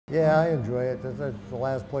Yeah, I enjoy it. That's the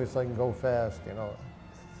last place I can go fast, you know.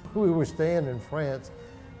 We were staying in France.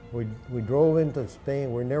 We drove into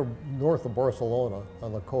Spain. We're north of Barcelona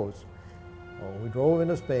on the coast. We drove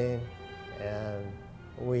into Spain and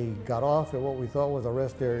we got off at what we thought was a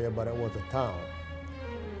rest area, but it was a town.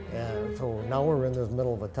 And so now we're in this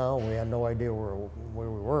middle of a town. We had no idea where we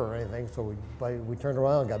were or anything. So we turned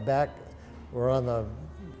around, got back. We're on the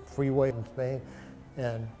freeway in Spain,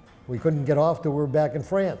 and we couldn't get off till we were back in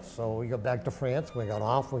France. So we got back to France, we got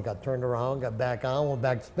off, we got turned around, got back on, went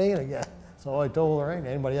back to Spain again. So I told her,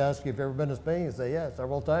 anybody ask you if you've ever been to Spain? You say, yeah,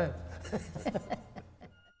 several times.